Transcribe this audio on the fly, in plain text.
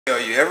Yo,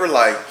 you ever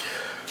like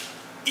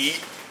eat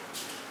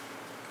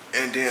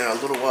and then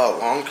a little while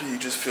longer you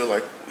just feel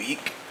like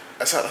weak?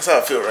 That's how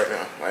I feel right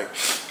now. Like,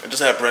 I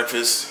just had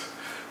breakfast.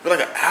 I feel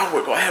like an hour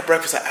ago. I had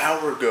breakfast an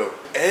hour ago.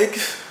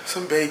 Eggs,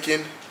 some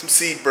bacon, some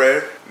seed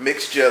bread,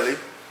 mixed jelly,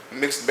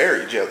 mixed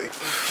berry jelly.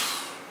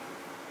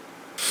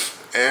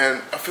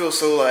 And I feel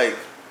so like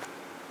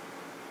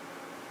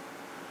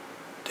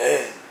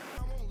dead.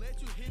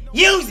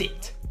 Use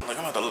it! Like,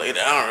 I'm about to lay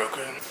down real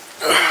quick.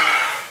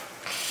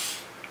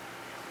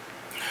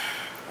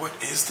 What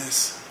is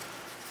this?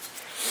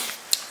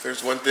 If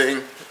there's one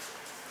thing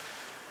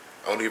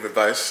I want to give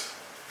advice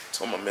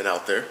to all my men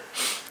out there.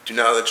 Do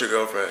not let your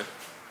girlfriend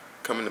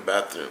come in the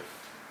bathroom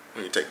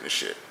when you're taking a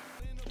shit.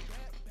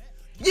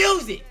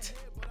 Use it!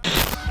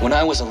 When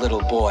I was a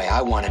little boy,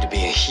 I wanted to be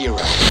a hero.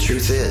 The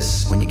truth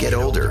is, when you get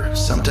older,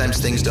 sometimes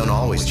things don't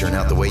always turn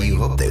out the way you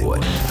hope they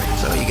would.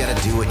 So you gotta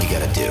do what you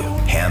gotta do.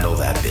 Handle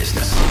that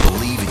business.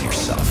 Believe in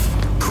yourself.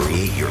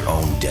 Create your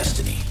own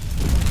destiny.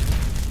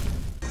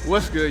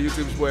 What's good,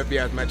 YouTube? It's your boy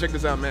FBS, man. Check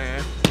this out,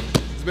 man.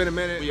 It's been a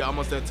minute. We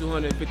almost at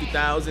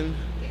 250,000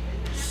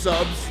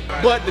 subs.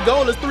 But the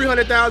goal is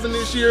 300,000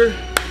 this year.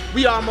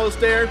 We almost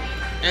there.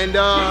 And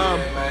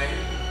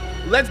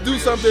let's do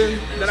something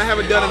that I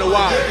haven't done in a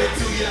while.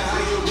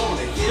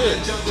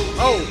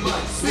 Oh,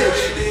 bitch.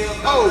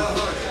 Oh,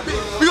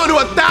 we gonna do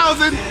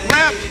 1,000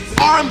 rep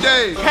arm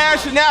day.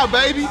 Cashing out,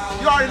 baby.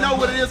 You already know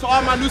what it is. For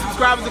all my new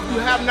subscribers, if you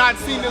have not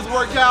seen this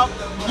workout,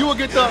 you will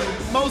get the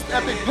most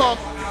epic pump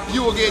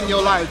you will get in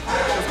your life.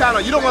 It's kind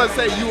of, you don't want to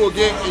say you will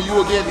get and you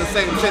will get in the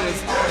same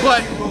sentence.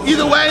 But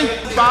either way,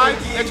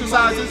 5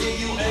 exercises,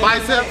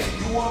 biceps,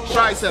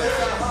 triceps.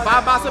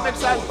 5 bicep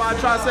exercises, 5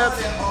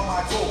 triceps,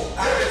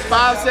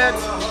 5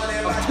 sets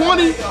of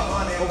 20,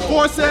 or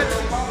 4 sets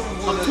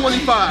of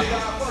 25.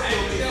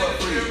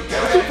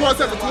 Let's do 4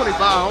 sets of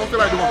 25. I don't feel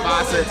like doing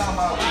 5 sets.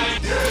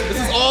 This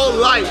is all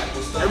light.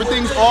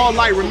 Everything's all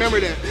light. Remember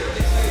that.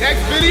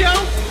 Next video,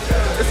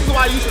 this is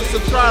why you should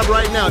subscribe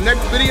right now.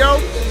 Next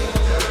video,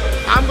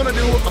 I'm gonna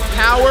do a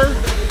power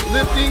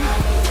lifting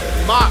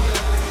mock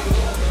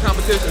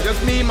competition.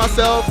 Just me,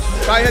 myself,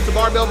 probably hit the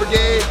barbell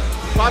brigade,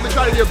 probably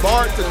try to get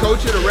Bart to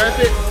coach it or rep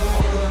it.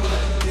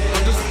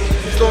 I'm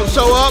just gonna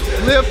show up,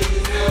 lift,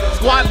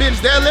 squat, bench,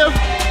 deadlift,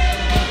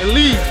 and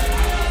leave.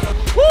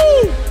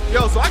 Woo!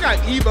 Yo, so I got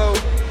Evo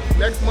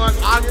next month,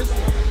 August.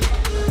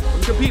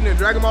 I'm competing in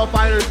Dragon Ball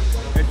Fighters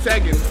and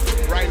Tekken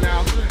right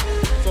now.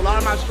 So a lot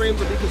of my streams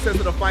will be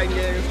consistent of fighting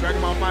games, Dragon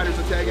Ball Fighters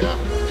and Tekken.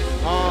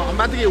 I'm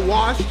about to get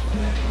washed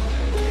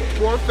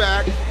for a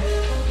fact,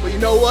 but you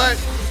know what?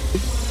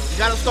 You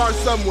gotta start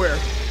somewhere.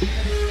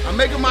 I'm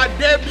making my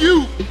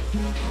debut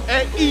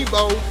at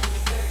Evo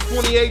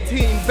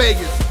 2018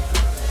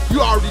 Vegas. You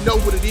already know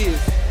what it is.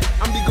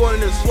 I'm gonna be going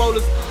in there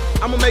swolless.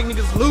 I'm gonna make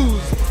niggas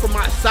lose from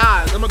my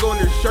size. I'm gonna go in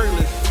there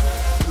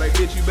shirtless. Like,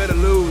 bitch, you better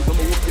lose. I'm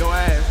gonna whoop your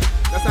ass.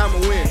 That's how I'm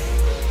gonna win.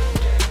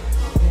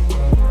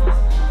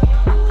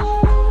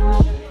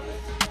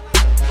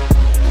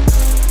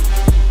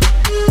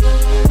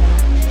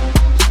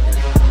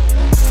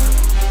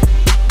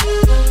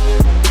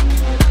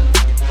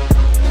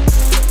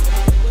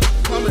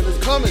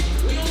 Coming.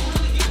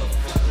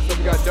 So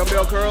we got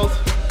dumbbell curls,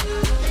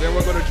 then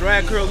we're gonna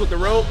drag curls with the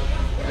rope,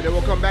 and then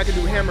we'll come back and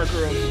do hammer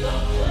curls.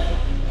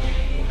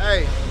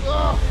 Hey,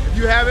 if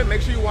you haven't,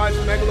 make sure you watch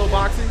Megalo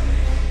Boxing.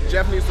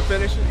 Jeff needs to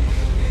finish it.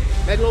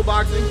 Megalo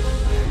Boxing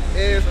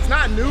it's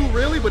not new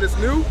really, but it's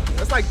new.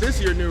 It's like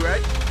this year new,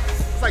 right?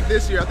 It's like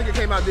this year. I think it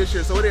came out this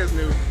year, so it is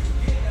new.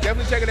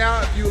 Definitely check it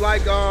out if you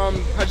like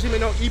Hajime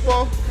no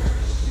Ippo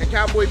and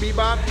Cowboy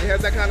Bebop. It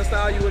has that kind of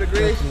style, you would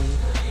agree?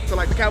 So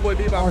like the Cowboy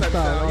Bebop type of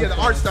style. Yeah, the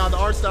art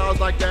style is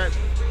like that.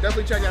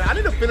 Definitely check it out. I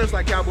need to finish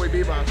like Cowboy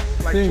Bebop,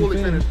 like fully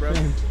finished, bro.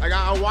 Like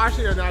I watched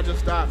it and then I just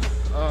stopped.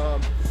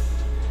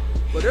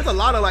 But there's a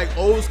lot of like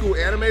old school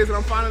animes that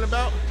I'm finding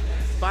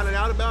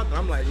out about, and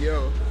I'm like,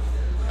 yo,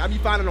 I be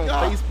finding it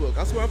on Facebook.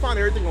 I swear I find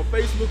everything on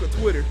Facebook or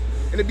Twitter,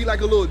 and it'd be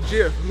like a little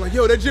GIF. I'm like,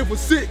 yo, that GIF was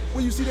sick.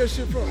 Where you see that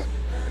shit from?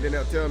 And then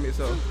they'll tell me.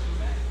 So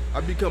I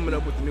be coming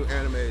up with the new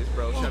animes,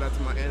 bro. Shout out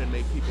to my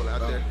anime people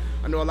out there.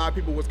 I know a lot of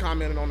people was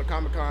commenting on the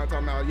Comic-Con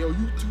talking about, yo,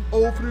 you too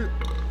old for this.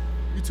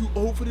 You too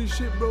old for this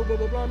shit, bro, blah,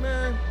 blah, blah,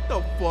 man. Get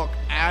the fuck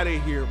out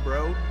of here,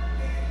 bro.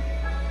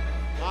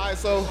 All right,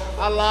 so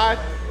I lied.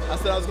 I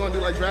said I was gonna do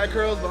like drag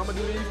curls, but I'm gonna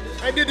do these.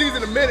 I ain't did these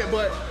in a minute,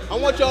 but I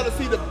want y'all to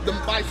see the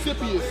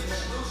biceps.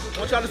 I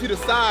want y'all to see the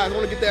size. I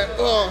wanna get that,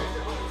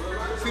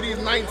 see these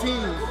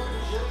 19s.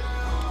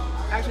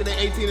 Actually, they're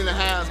 18 and a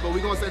half, but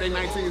we're gonna say they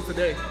 19s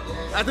today.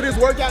 After this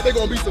workout, they're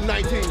gonna be some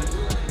 19s.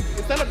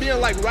 Instead of being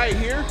like right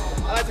here,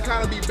 I like to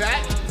kind of be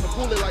back and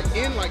pull it like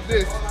in like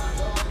this.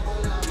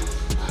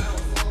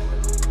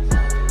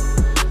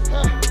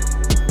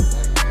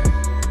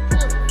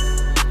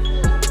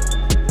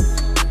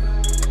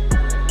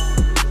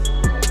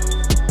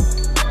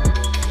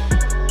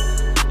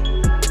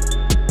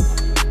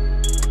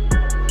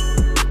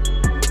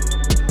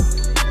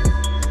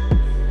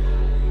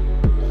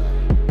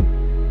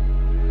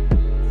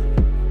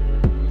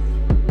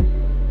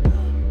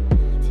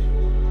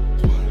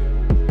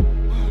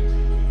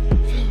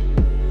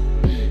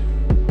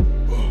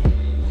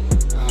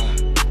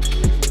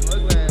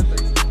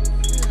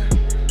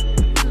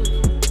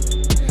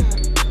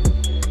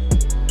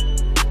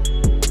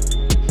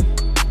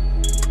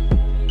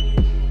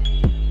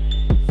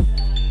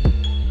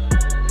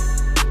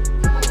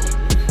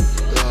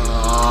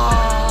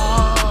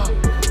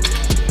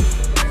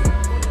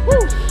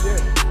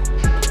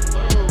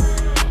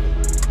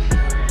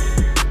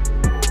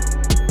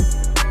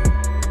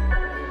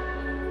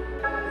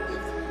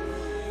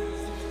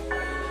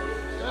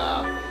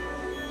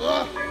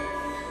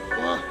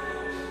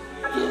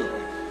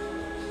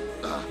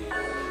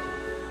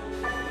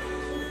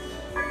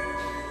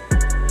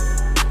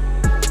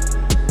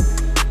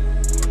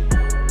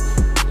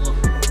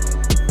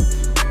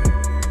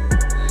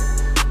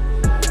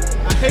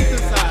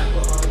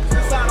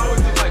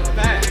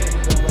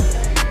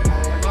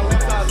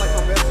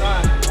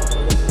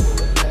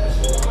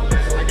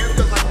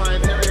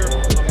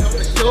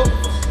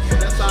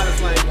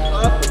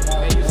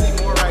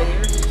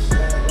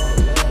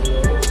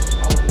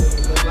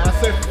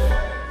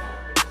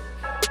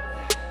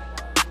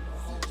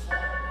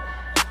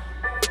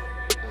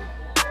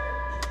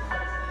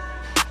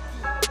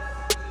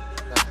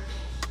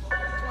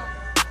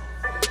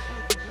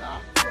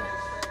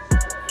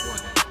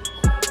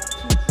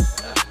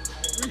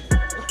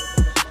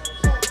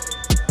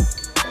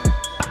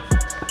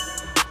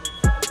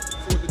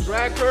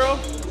 curl,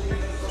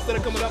 instead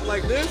of coming up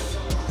like this,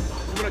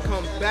 we're gonna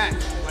come back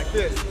like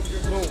this.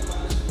 Boom.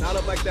 Not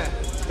up like that.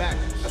 Back.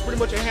 That's pretty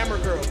much a hammer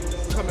curl.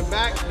 We're coming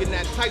back, getting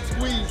that tight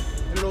squeeze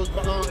into those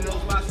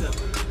biceps.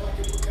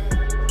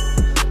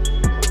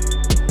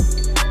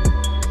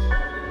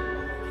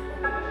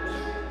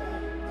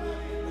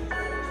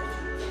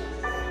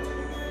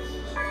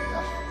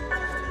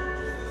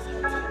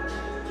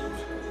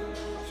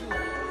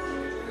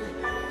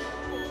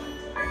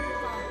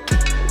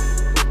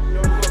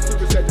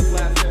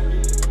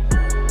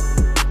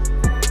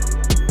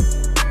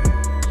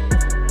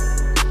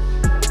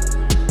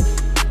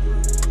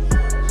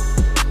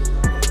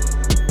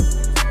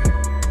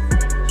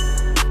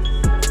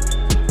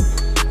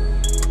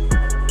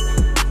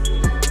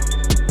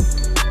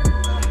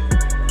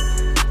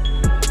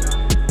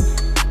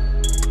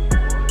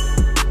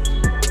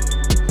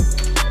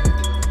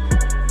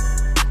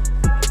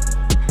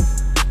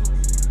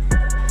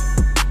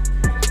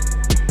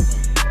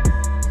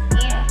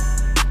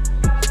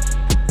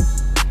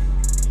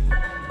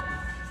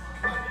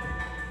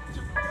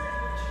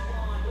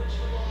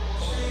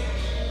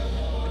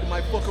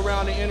 Might fuck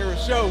around and enter a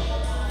show.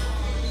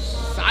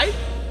 Sight?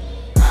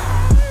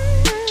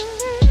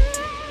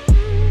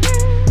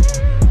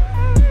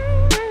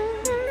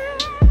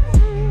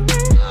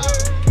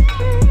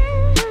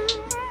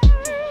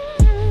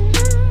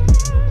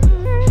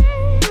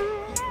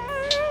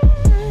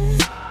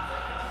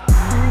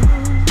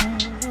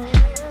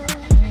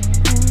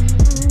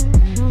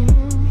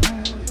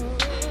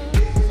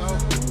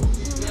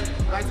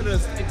 Back to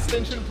the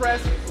extension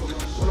press,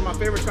 one of my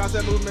favorite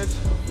tricep movements.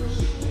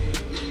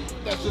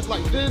 That's just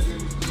like this,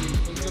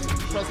 and just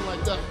pressing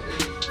like that.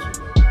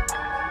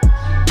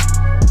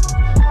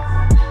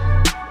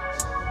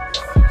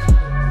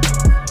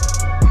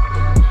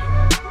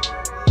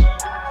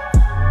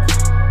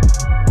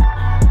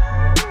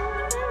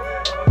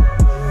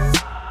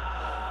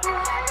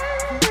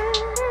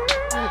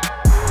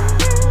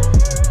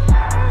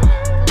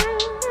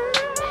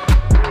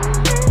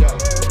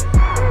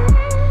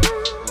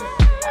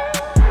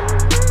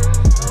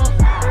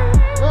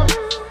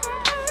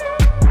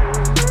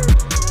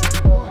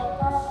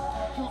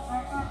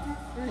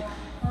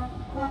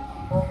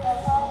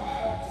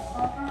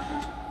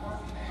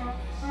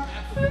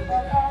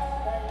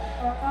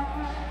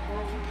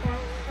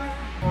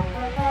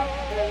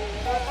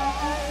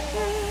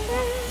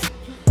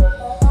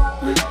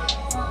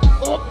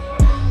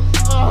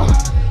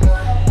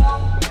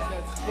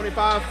 That's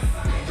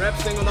 25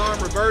 reps, single arm,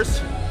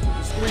 reverse,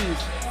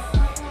 squeeze.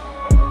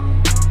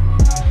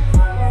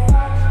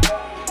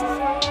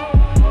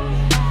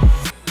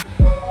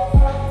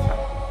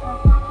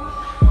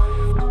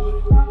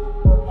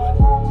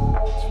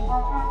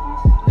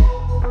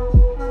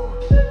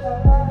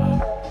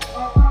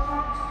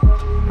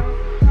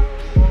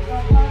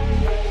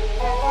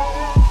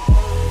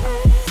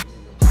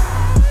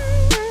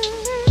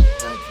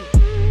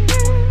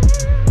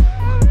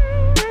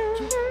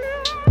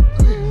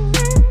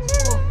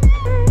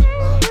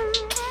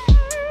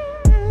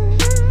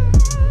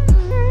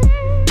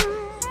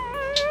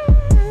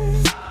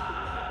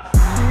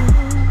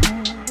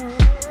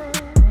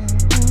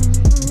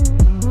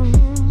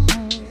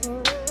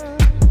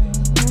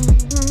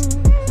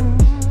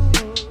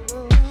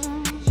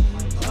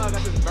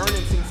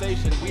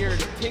 Weird,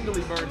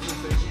 tingly burn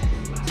sensation.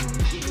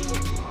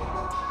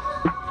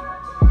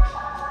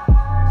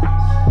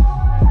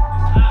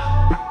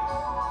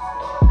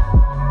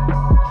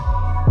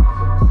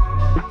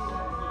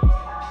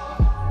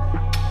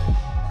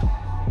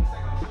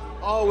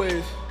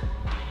 Always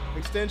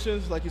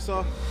extensions, like you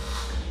saw.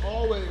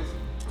 Always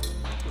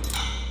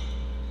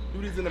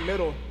do these in the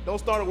middle. Don't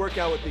start a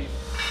workout with these.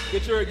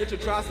 Get your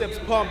triceps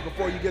pumped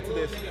before you get to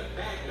this.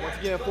 Once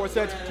again, 4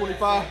 sets,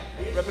 25,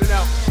 repping it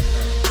out.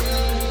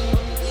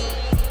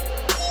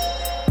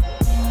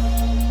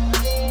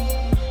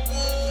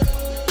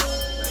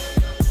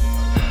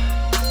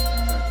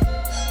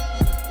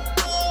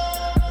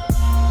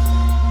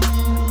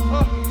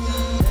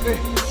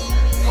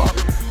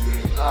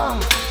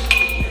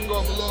 Go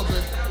up a little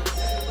bit.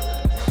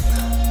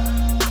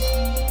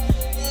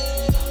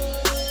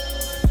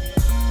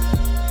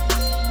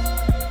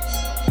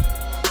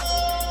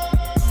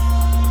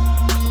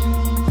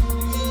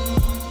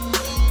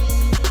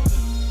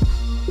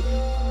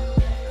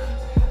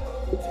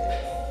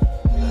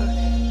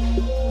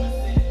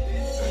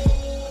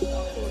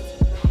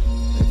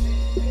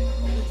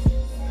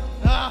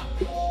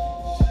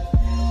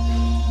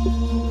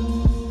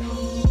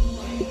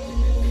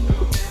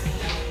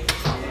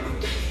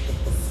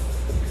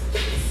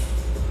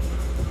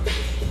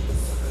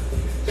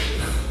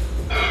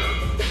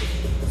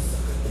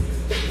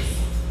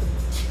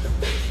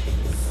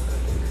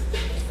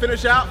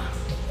 Finish out.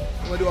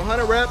 I'm gonna do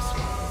 100 reps,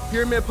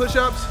 pyramid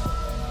push-ups,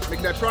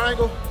 make that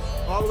triangle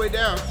all the way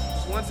down.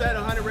 Just one set,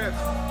 100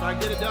 reps. Try to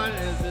get it done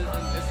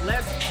as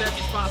less sets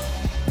as possible.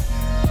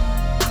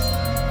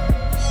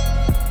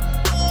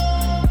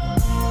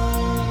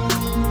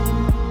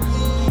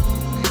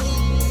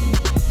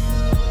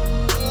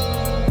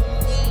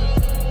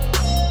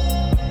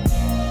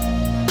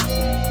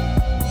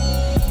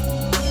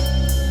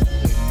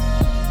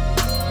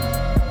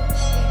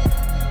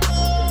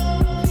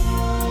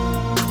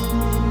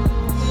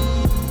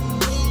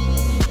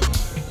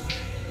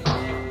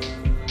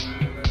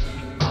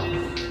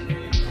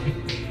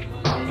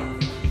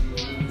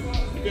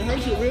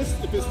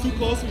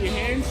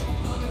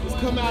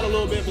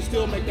 bit, but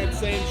still make that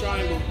same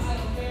triangle.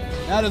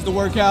 That is the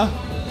workout.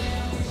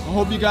 I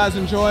hope you guys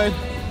enjoyed.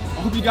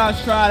 I hope you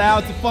guys try it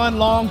out. It's a fun,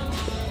 long,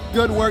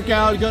 good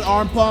workout, good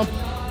arm pump.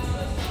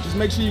 Just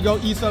make sure you go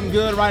eat something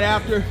good right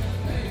after.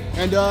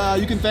 And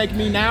you can thank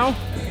me now,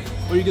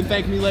 or you can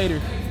thank me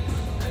later.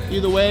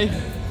 Either way.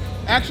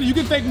 Actually, you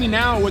can thank me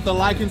now with a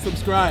like and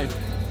subscribe.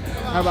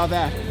 How about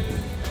that?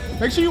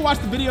 Make sure you watch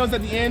the videos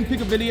at the end.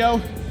 Pick a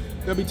video.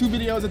 There'll be 2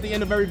 videos at the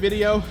end of every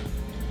video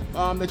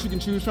that you can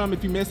choose from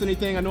if you miss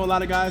anything. I know a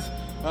lot of guys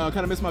kind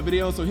of miss my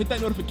videos, so hit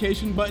that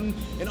notification button.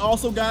 And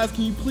also, guys,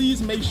 can you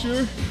please make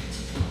sure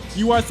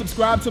you are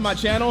subscribed to my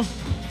channel?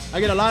 I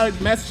get a lot of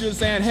messages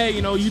saying, hey,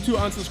 you know, YouTube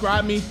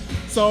unsubscribed me.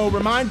 So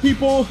remind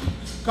people,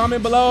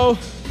 comment below,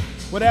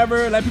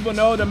 whatever, let people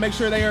know to make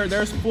sure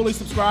they're fully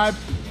subscribed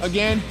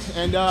again.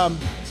 And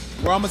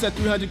we're almost at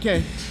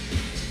 300K.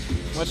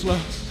 Much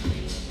love.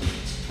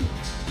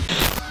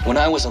 When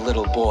I was a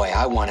little boy,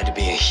 I wanted to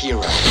be a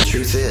hero. The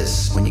truth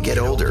is, when you get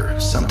older,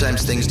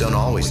 sometimes things don't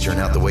always turn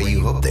out the way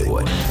you hope they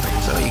would.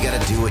 So you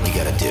gotta do what you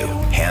gotta do.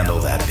 Handle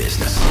that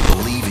business.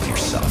 Believe in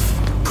yourself.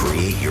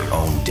 Create your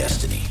own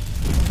destiny.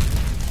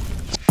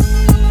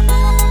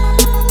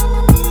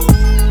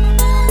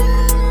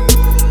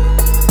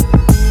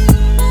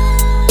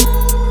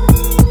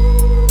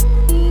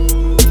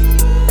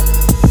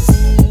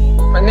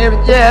 My name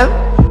is Jeff.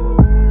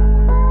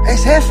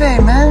 It's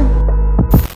Jefe, man.